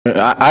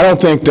I don't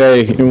think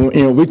they,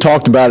 we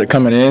talked about it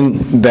coming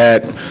in,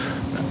 that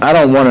I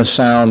don't want to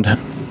sound,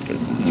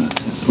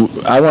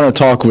 I want to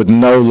talk with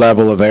no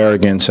level of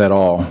arrogance at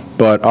all.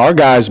 But our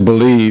guys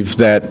believe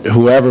that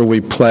whoever we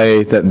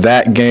play,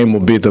 that game will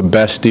be the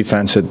best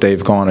defense that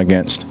they've gone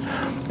against.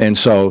 And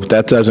so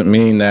that doesn't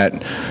mean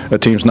that a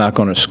team's not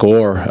going to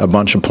score a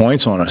bunch of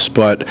points on us.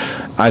 But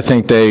I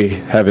think they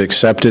have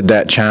accepted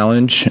that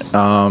challenge,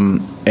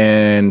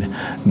 and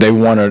they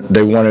wanted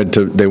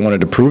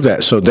to prove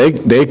that. So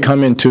they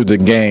come into the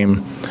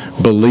game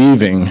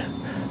believing,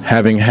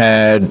 having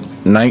had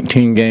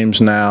 19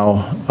 games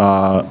now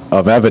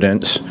of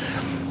evidence,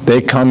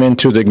 they come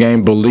into the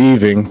game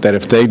believing that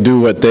if they do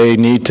what they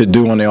need to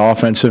do on the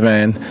offensive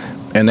end,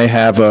 and they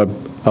have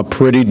a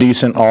pretty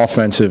decent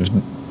offensive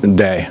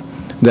day,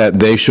 that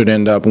they should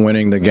end up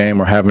winning the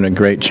game or having a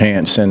great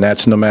chance. And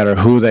that's no matter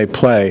who they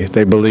play.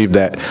 They believe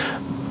that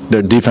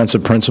their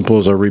defensive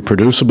principles are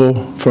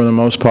reproducible for the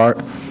most part.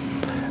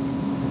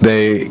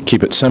 They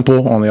keep it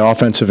simple on the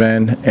offensive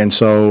end. And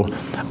so,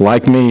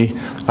 like me,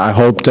 I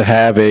hope to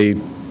have a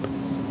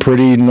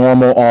pretty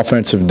normal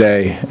offensive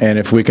day. And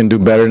if we can do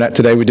better than that,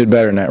 today we did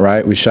better than that,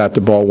 right? We shot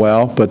the ball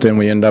well, but then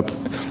we end up,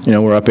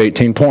 we're up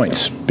 18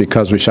 points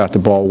because we shot the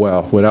ball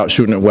well. Without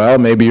shooting it well,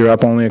 maybe you're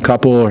up only a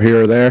couple or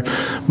here or there.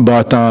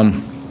 But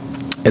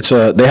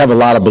they have a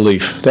lot of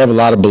belief. They have a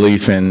lot of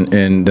belief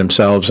in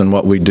themselves and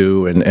what we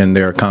do, and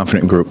they're a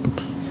confident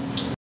group.